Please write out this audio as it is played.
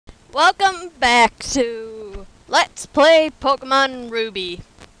Welcome back to Let's Play Pokemon Ruby.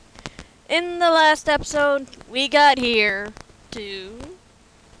 In the last episode, we got here to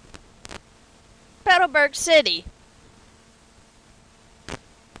Petalburg City.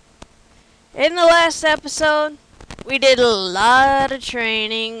 In the last episode, we did a lot of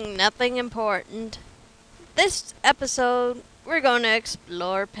training, nothing important. This episode, we're going to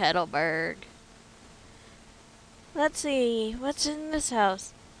explore Petalburg. Let's see, what's in this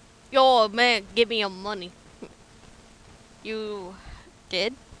house? Yo, man, give me your money. You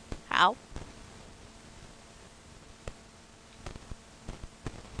did? How?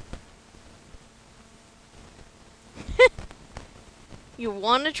 You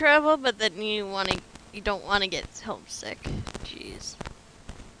want to travel, but then you don't want to get homesick. Jeez.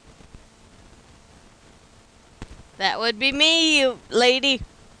 That would be me, you lady.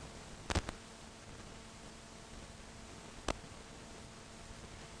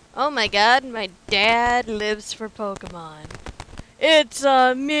 Oh my god, my dad lives for Pokemon. It's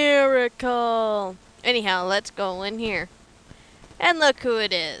a miracle! Anyhow, let's go in here. And look who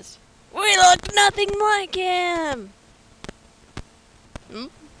it is. We look nothing like him! Hmm?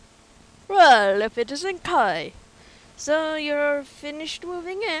 Well, if it isn't Kai. So you're finished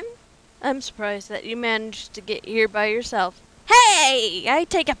moving in? I'm surprised that you managed to get here by yourself. Hey! I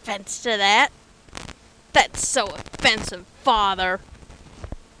take offense to that. That's so offensive, father.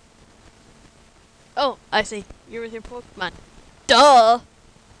 Oh, I see. You're with your Pokemon. Duh!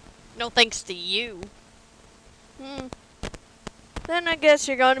 No thanks to you. Then I guess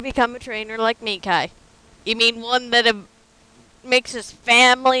you're going to become a trainer like me, Kai. You mean one that makes his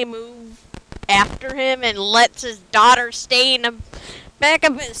family move after him and lets his daughter stay in the back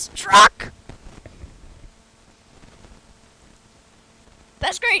of his truck?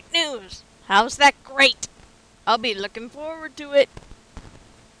 That's great news. How's that great? I'll be looking forward to it.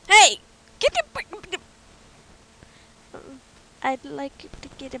 Hey! Get your... I'd like to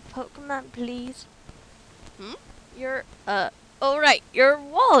get a Pokemon, please. You're, oh right, you're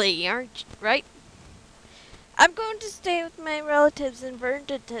Wally, aren't you, right? I'm going to stay with my relatives in Vernon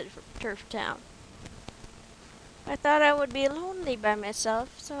Turf Town. I thought I would be lonely by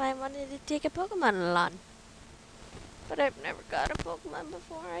myself, so I wanted to take a Pokemon along. But I've never got a Pokemon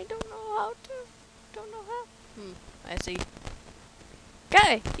before. I don't know how to. Don't know how. I see.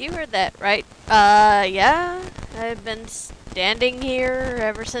 Guy, you heard that, right? Yeah. I've been standing here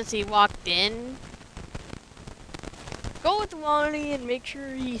ever since he walked in. Go with Wally and make sure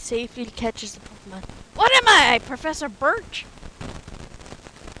he safely catches the Pokemon. What am I, Professor Birch?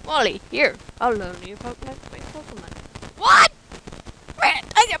 Wally, here. I'll loan you my Pokemon. What?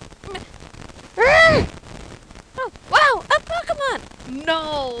 Oh, wow, a Pokemon!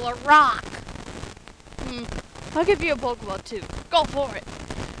 No, a rock. I'll give you a Pokeball too. Go for it.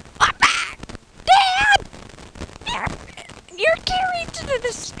 I'm back! Dad! You're carried to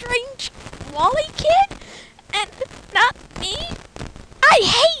this strange Wally kid? And not me? I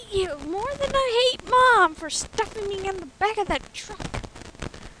hate you more than I hate Mom for stuffing me in the back of that truck.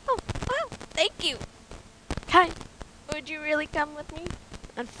 Oh, wow, thank you. Kai, would you really come with me?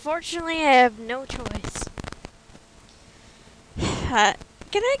 Unfortunately, I have no choice.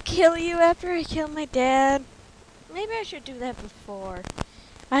 Can I kill you after I kill my dad? Maybe I should do that before.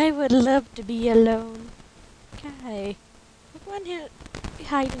 I would love to be alone. Kai, Pokemon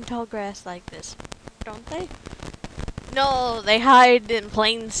hide in tall grass like this, don't they? No, they hide in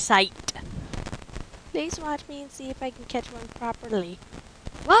plain sight. Please watch me and see if I can catch one properly.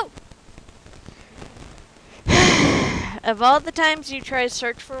 Whoa! Of all the times you try to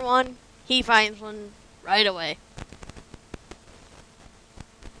search for one, he finds one right away.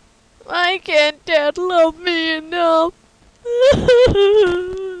 Why can't Dad love me enough?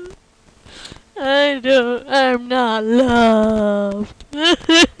 I'm not loved.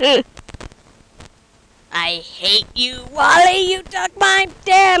 I hate you, Wally! You took my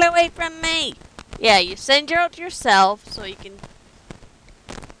dad away from me! Yeah, you send her out yourself so you can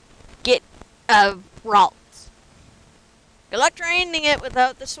get a Ralts. Good luck training it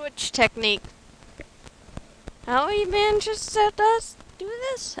without the switch technique. How he manages to do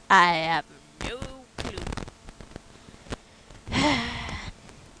this? I have no clue.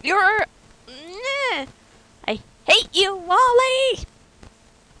 You're... I hate you, Wally!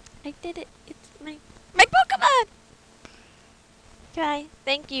 I did it. It's my Pokemon! Okay,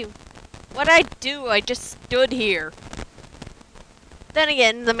 thank you. What'd I do? I just stood here. Then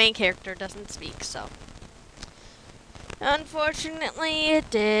again, the main character doesn't speak, so. Unfortunately, it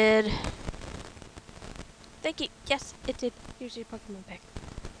did. Thank you. Yes, it did. Here's your Pokemon pack.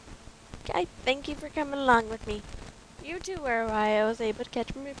 Okay, thank you for coming along with me. You two were why I was able to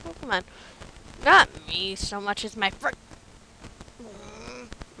catch my Pokemon. Not me so much as my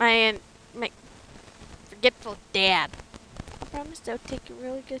forgetful dad. I promise I'll take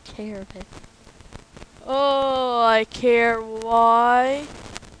really good care of it. Oh, I care why.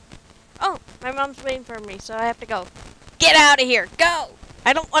 Oh, my mom's waiting for me, so I have to go. Get out of here! Go!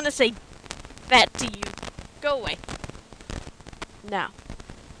 I don't want to say that to you. Go away. Now,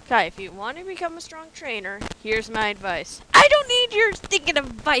 Kai, if you want to become a strong trainer, here's my advice. I don't need your stinking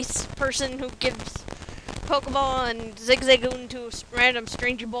advice, person who gives Pokeball and Zigzagoon to a random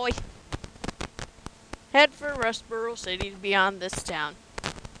stranger boy. Head for Rustboro City beyond this town.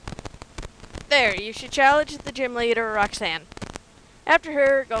 There, you should challenge the gym leader, Roxanne. After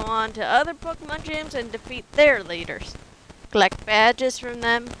her, go on to other Pokemon gyms and defeat their leaders. Collect badges from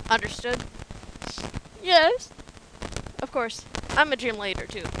them. Understood? Yes. Of course, I'm a gym leader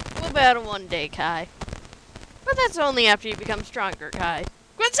too. We'll battle one day, Kai. But that's only after you become stronger, Kai.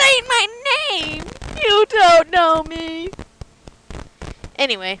 Quit saying my name! You don't know me!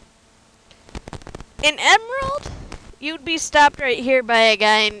 Anyway. In Emerald, you'd be stopped right here by a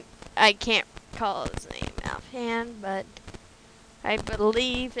guy, and I can't call his name offhand, but I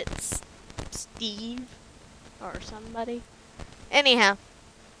believe it's Steve or somebody. Anyhow.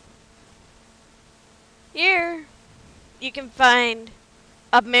 Here, you can find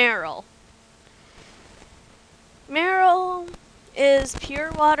a Meryl. Meryl is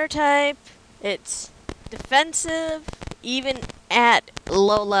pure water type. It's defensive, even at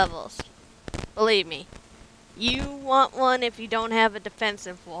low levels. Believe me, you want one if you don't have a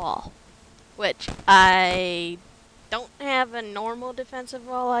defensive wall. Which I don't have a normal defensive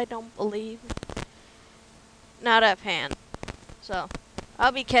wall, I don't believe. Not offhand. So,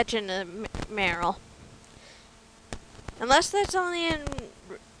 I'll be catching a Meryl. Unless that's only in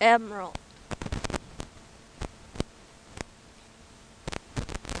Emerald.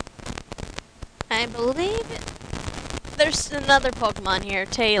 I believe there's another Pokemon here,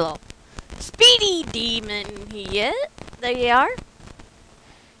 Tailo. Speedy Demon, they are.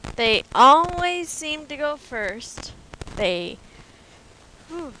 They always seem to go first. They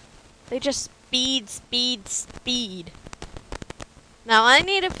just speed. Now I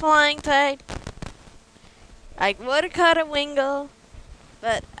need a flying type. I would have caught a Wingull,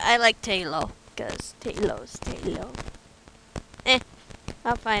 but I like Tailo, because Tailo's Tailo.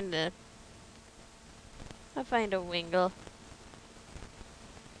 I'll find a Wingull.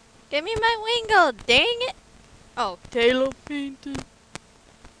 Give me my Wingull, dang it! Oh, Tailo fainted.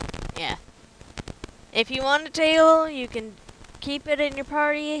 Yeah. If you want a Tailo, you can keep it in your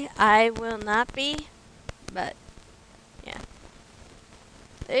party. I will not be, but yeah.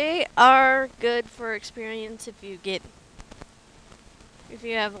 They are good for experience if you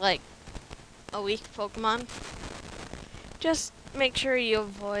have like a weak Pokemon. Just make sure you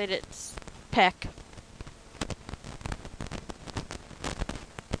avoid its peck.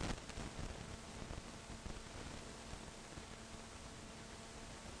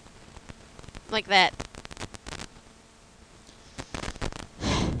 Like that.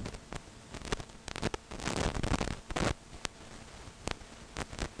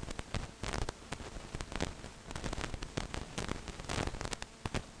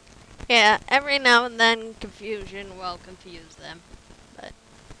 Yeah, every now and then confusion will confuse them, but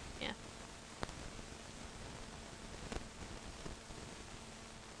yeah.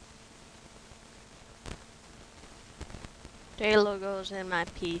 Tailo goes in my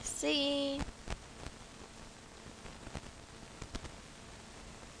PC.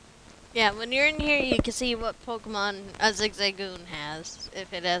 Yeah, when you're in here, you can see what Pokemon a Zigzagoon has,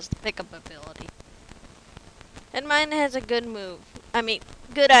 if it has the pickup ability. And mine has a good move.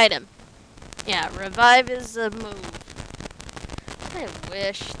 Good item. Yeah, Revive is the move. I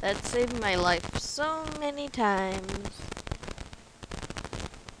wish that saved my life so many times.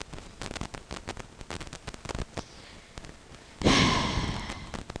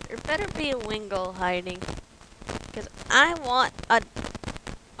 There better be a Wingull hiding. Because I want a...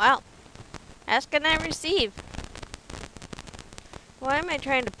 Wow. Ask and I receive. Why am I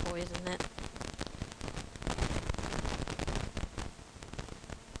trying to poison it?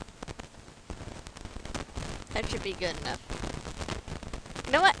 That should be good enough.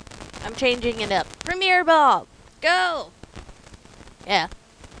 You know what? I'm changing it up. Premier Ball! Go! Yeah.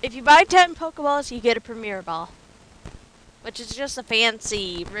 If you buy 10 Pokeballs, you get a Premier Ball. Which is just a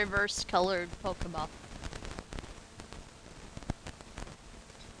fancy reverse colored Pokeball.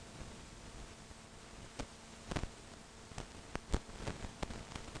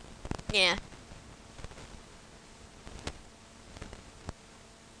 Yeah.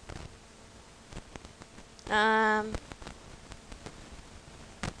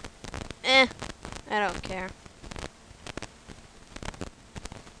 I don't care.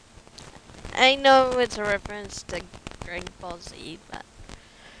 I know it's a reference to Dragon Ball Z, but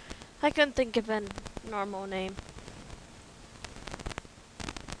I couldn't think of a normal name.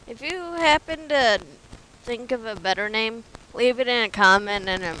 If you happen to think of a better name, leave it in a comment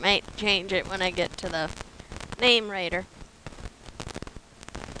and I might change it when I get to the name writer.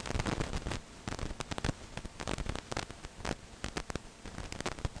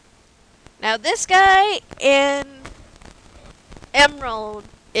 Now this guy in Emerald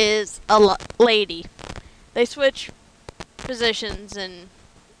is a lady. They switch positions in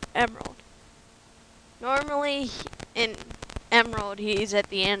Emerald. Normally in Emerald he's at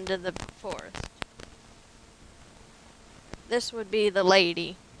the end of the forest. This would be the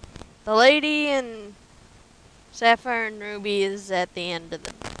lady. The lady in Sapphire and Ruby is at the end of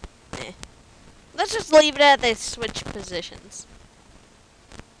the... Let's just leave it at they switch positions.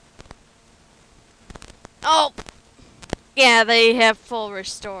 Oh! Yeah, they have full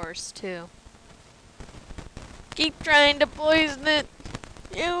restores too. Keep trying to poison it.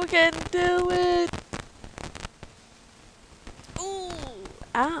 You can do it. Ooh!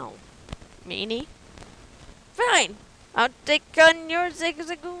 Ow. Meanie. Fine. I'll take on your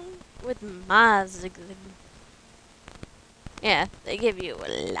zigzagoon with my zigzagoon. Yeah, they give you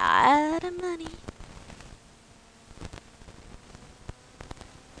a lot of money.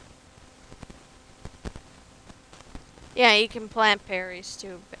 Yeah, you can plant berries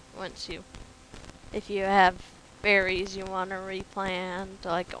too once you, if you have berries you want to replant,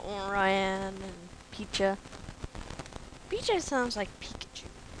 like Orion and Pecha. Pecha sounds like Pikachu.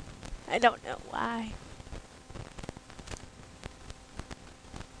 I don't know why.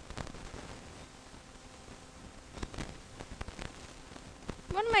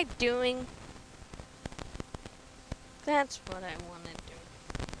 What am I doing? That's what I want to do.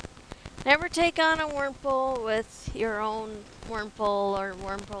 Never take on a Wurmple with your own Wurmple or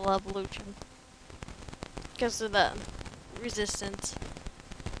Wurmple evolution. Because of the resistance.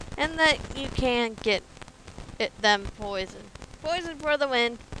 And that you can get them poison. Poison for the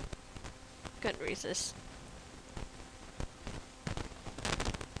win. Couldn't resist.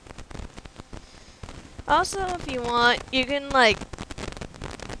 Also, if you want, you can like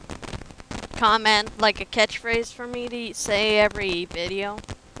comment like a catchphrase for me to say every video,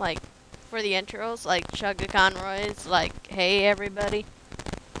 like for the intros, like Chugga Conroy's, like hey everybody.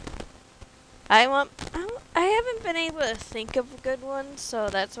 I haven't been able to think of a good one, so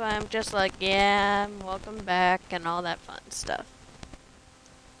that's why I'm just like, yeah, welcome back and all that fun stuff.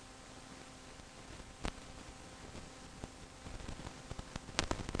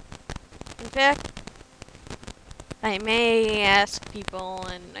 In fact, I may ask people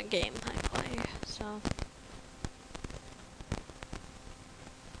in a game I play, so.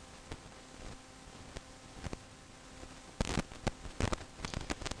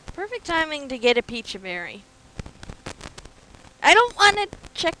 Perfect timing to get a Pecha Berry. I don't want to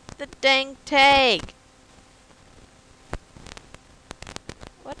check the dang tag.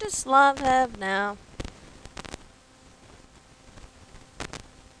 What does Slav have now?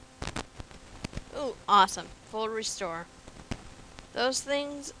 Ooh, awesome. Full restore. Those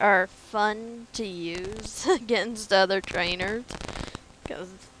things are fun to use against other trainers. Because,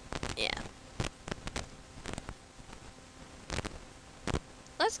 yeah.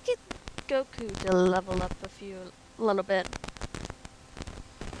 Let's get Goku to level up a little bit.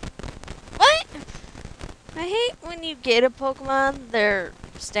 What? I hate when you get a Pokemon, their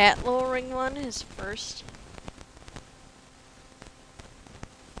stat lowering one is first.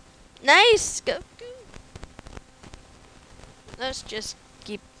 Nice, Goku. Let's just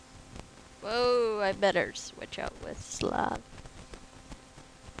keep... Whoa, I better switch out with Slav.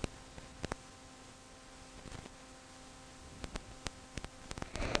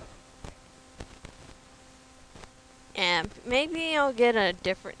 And maybe I'll get a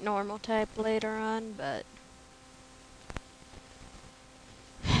different normal type later on, but...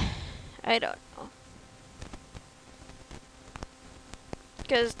 I don't know.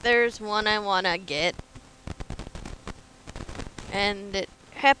 Because there's one I want to get. And it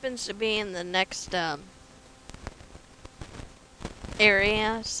happens to be in the next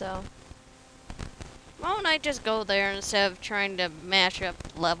area, so... Why don't I just go there instead of trying to mash up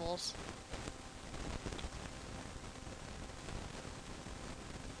levels?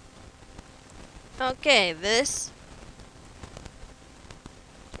 Okay, this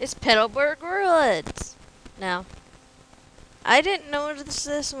is Petalburg Woods. Now, I didn't notice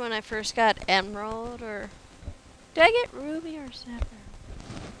this when I first got Emerald, or... Did I get Ruby or Sapphire?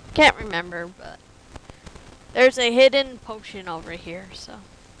 Can't remember, but... There's a hidden potion over here, so...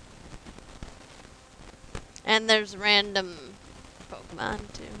 And there's random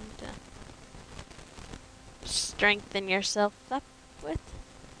Pokemon too to strengthen yourself up with.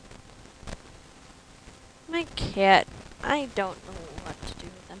 My cat, I don't know what to do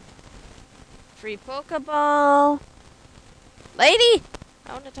with them. Free Pokeball. Lady!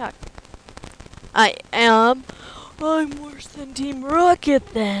 I want to talk. I'm worse than Team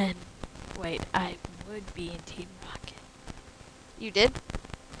Rocket then. Wait, I would be in Team Rocket. You did?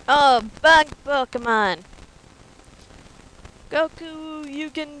 Oh, bug Pokemon. Goku, you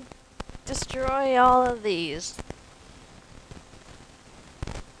can destroy all of these.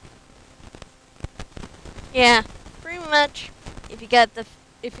 Yeah, pretty much. If you got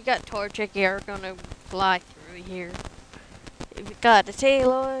Torchic, you're gonna fly through here. If you got a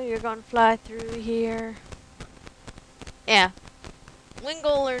Taylor, you're gonna fly through here. Yeah.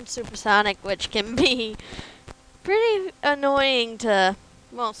 Wingull learned Supersonic, which can be pretty annoying to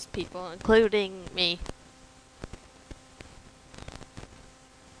most people, including me.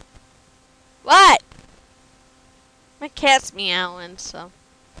 What? My cat's meowing, so.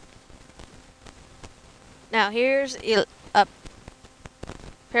 Now here's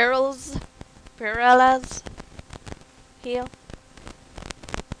Perella's heal.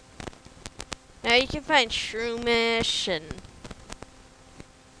 Now you can find Shroomish and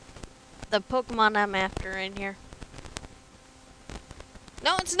the Pokemon I'm after in here.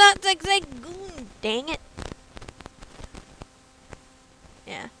 No, it's not Zigzagoon, dang it.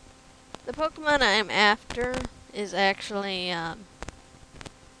 Yeah. The Pokemon I'm after is actually,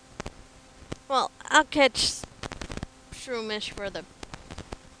 well, I'll catch Shroomish for the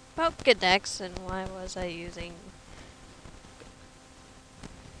Pokedex, and why was I using...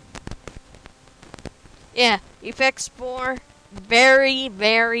 Yeah, Effect Spore, very,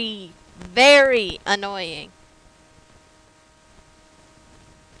 very, very annoying.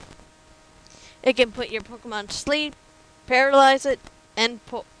 It can put your Pokemon to sleep, paralyze it, and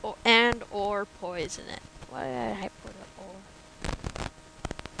or poison it. Why did I put an or?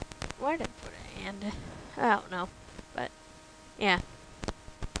 Why did I put an and? I don't know, but yeah.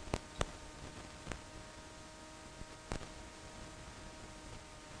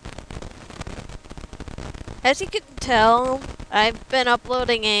 As you can tell, I've been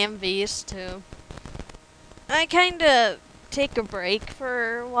uploading AMVs too. I kinda take a break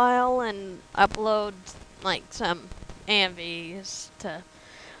for a while and upload like some AMVs to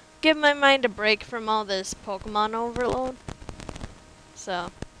give my mind a break from all this Pokemon overload.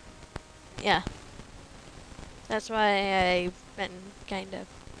 So, yeah. That's why I've been kinda...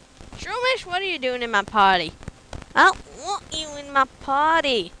 Shroomish, what are you doing in my potty? I don't want you in my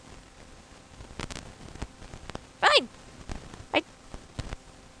potty. Fine. God.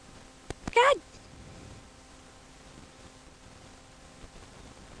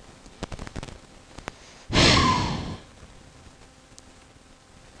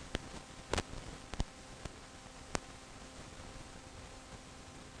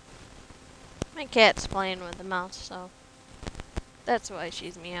 My cat's playing with the mouse, so that's why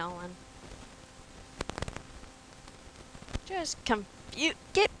she's meowing. Just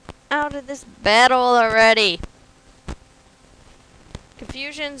get out of this battle already.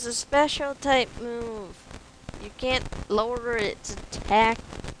 Confusion's a special type move. You can't lower its attack.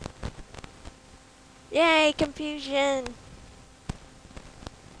 Yay, Confusion!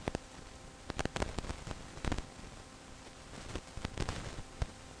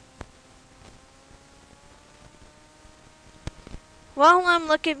 While I'm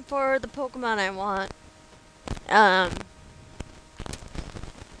looking for the Pokemon I want,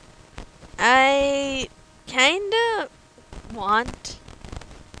 I kinda want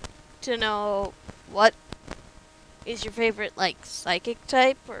to know what is your favorite, like, psychic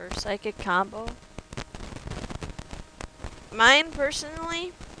type or psychic combo. Mine,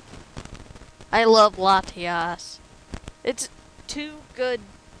 personally, I love Latias. It's two good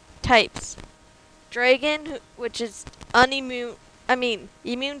types. Dragon, which is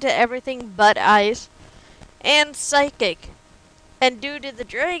immune to everything but ice, and psychic. And due to the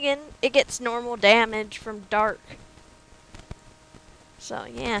dragon, it gets normal damage from dark. So,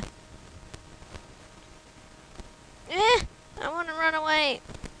 yeah. I want to run away.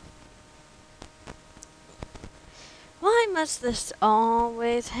 Why must this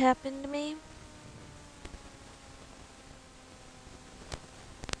always happen to me?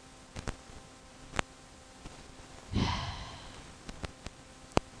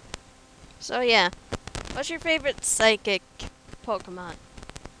 So, yeah. What's your favorite psychic Pokemon?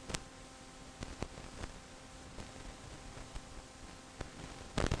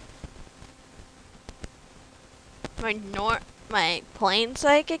 My plain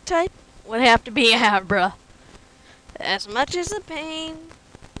psychic type would have to be Abra. As much as a pain.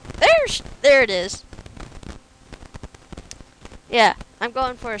 There it is. Yeah, I'm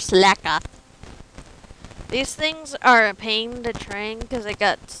going for a slacker. These things are a pain to train because I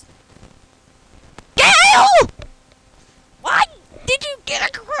got... Gale! Why did you get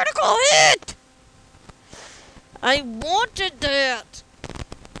a critical hit? I wanted that.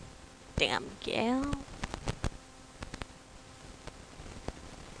 Damn Gale.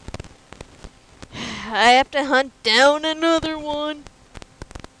 I have to hunt down another one.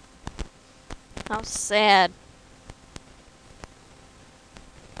 How sad.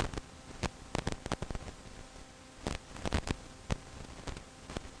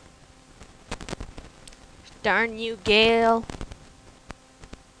 Darn you, Gale.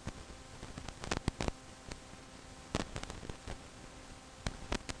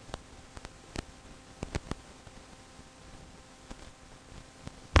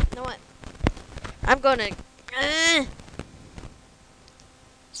 You know what? I'm gonna...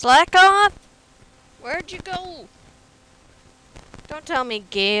 slack off! Where'd you go? Don't tell me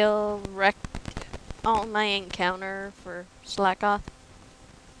Gale wrecked all my encounter for slack off.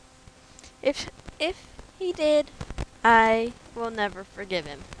 If he did, I will never forgive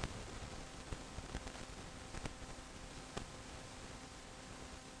him.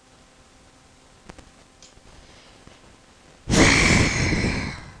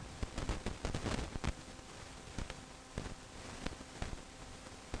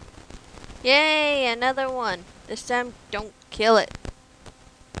 Yay, another one. This time, don't kill it.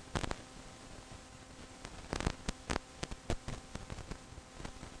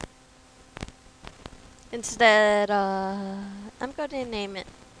 Instead, I'm going to name it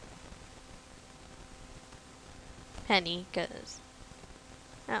Penny, because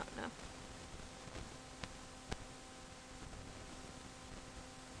I don't know.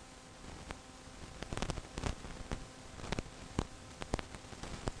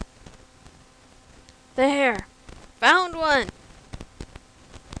 There! Found one!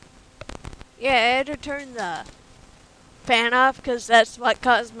 Yeah, I had to turn the fan off because that's what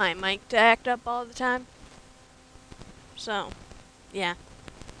caused my mic to act up all the time. So, yeah.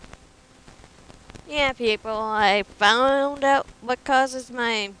 Yeah, people, I found out what causes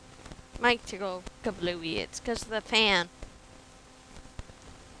my mic to go kablooey. It's because of the fan.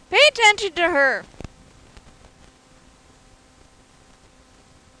 Pay attention to her!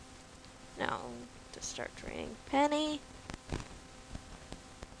 Now, to start training Penny.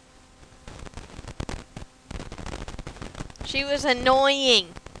 She was annoying.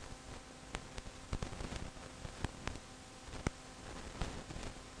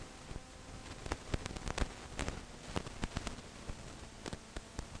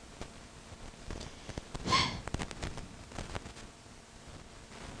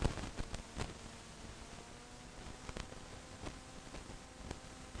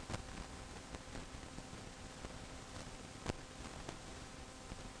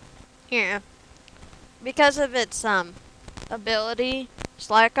 Yeah. Because of its ability,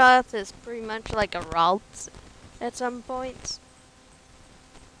 Slackoth is pretty much like a Ralts at some points.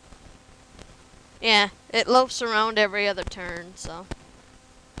 Yeah, it loafs around every other turn, so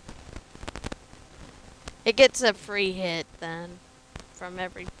it gets a free hit then from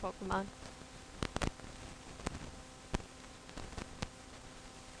every Pokemon.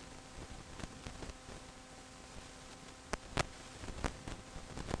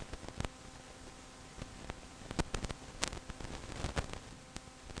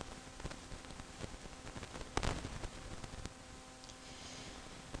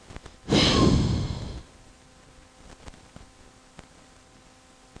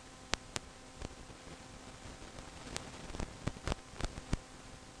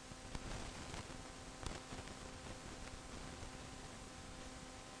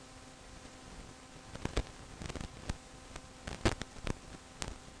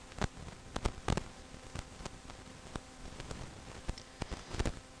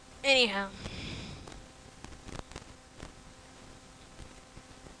 Anyhow.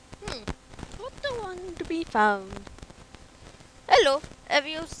 What the one to be found? Hello, have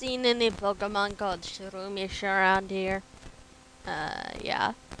you seen any Pokemon called Shroomish around here?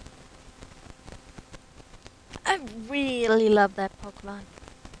 Yeah. I really love that Pokemon.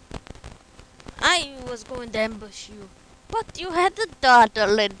 I was going to ambush you, but you had to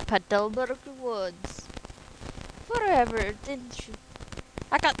dawdle in Petalburg woods. Forever, didn't you?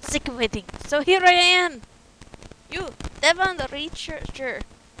 I got sick of waiting, so here I am. You, Devon the researcher.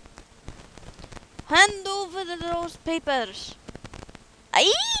 Hand over those papers.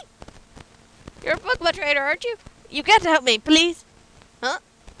 Aye? You're a Pokemon trainer, aren't you? You got to help me, please. Huh?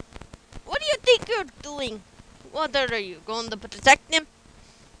 What do you think you're doing? What are you, going to protect him?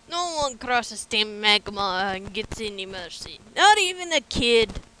 No one crosses Team Magma and gets any mercy. Not even a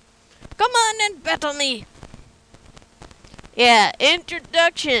kid. Come on and battle me. Yeah,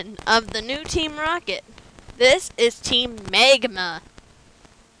 introduction of the new Team Rocket. This is Team Magma.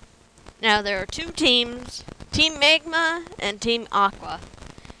 Now there are two teams, Team Magma and Team Aqua.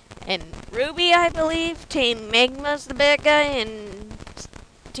 And Ruby, I believe, Team Magma's the bad guy and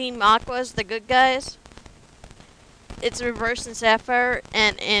Team Aqua's the good guys. It's reverse in Sapphire,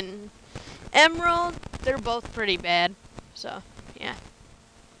 and in Emerald, they're both pretty bad. So, yeah.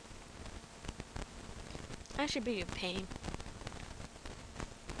 I should be a pain.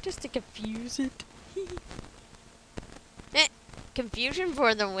 Just to confuse it. Confusion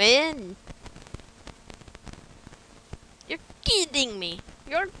for the win. You're kidding me.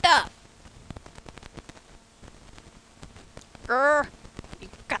 You're tough. Grr. You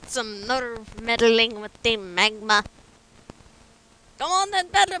got some nerve meddling with Team Magma. Come on then,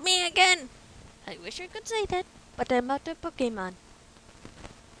 battle me again. I wish I could say that, but I'm not a Pokemon.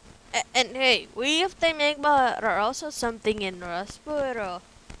 And hey, we of Team Magma are also something in Rustboro.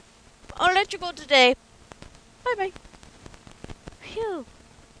 I'll let you go today. Bye-bye. Phew.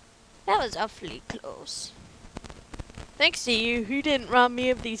 That was awfully close. Thanks to you, he didn't rob me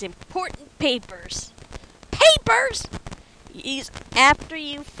of these important papers. Papers? He's after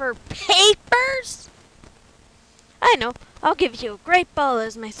you for papers? I know. I'll give you a great ball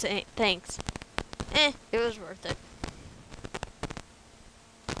as my thanks. It was worth it.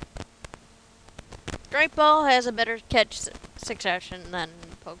 Great ball has a better catch succession than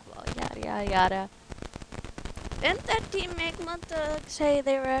Pokeball. Yada yada yada. Didn't that Team Magma say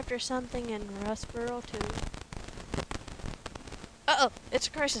they were after something in Rustboro too? Uh-oh, it's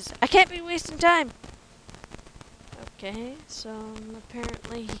a crisis. I can't be wasting time. Okay, so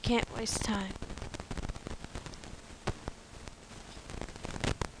apparently he can't waste time.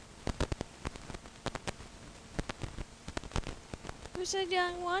 Who said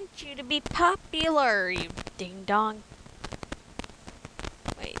I want you to be popular, you ding-dong?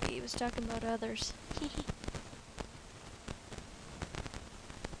 Wait, he was talking about others.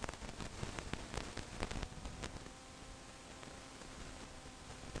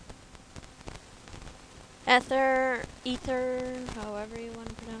 Ether, however you want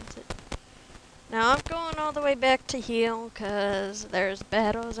to pronounce it. Now I'm going all the way back to heal, cause there's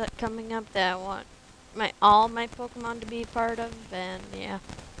battles that coming up that I want all my Pokemon to be part of, and yeah.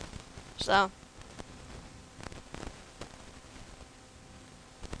 So.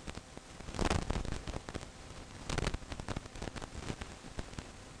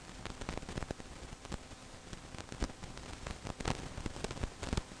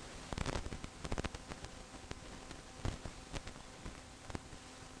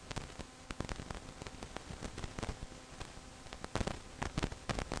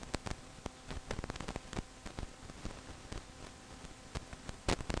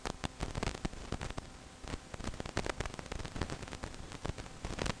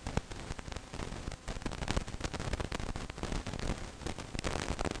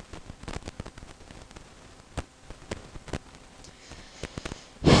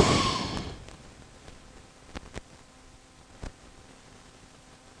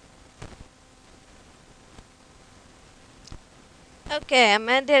 Okay, I'm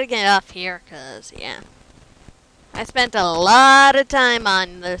gonna get off here, cause yeah. I spent a lot of time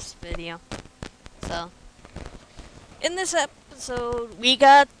on this video. So, in this episode, we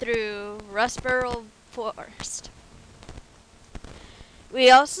got through Rustboro Forest. We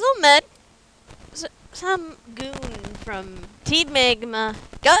also met some goon from Team Magma,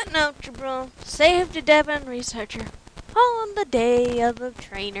 got an Ultra Bro, saved a Devon researcher, all on the day of the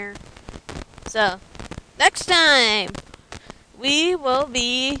trainer. So, next time, we will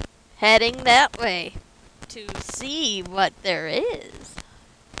be heading that way to see what there is.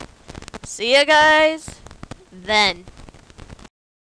 See ya, guys, then.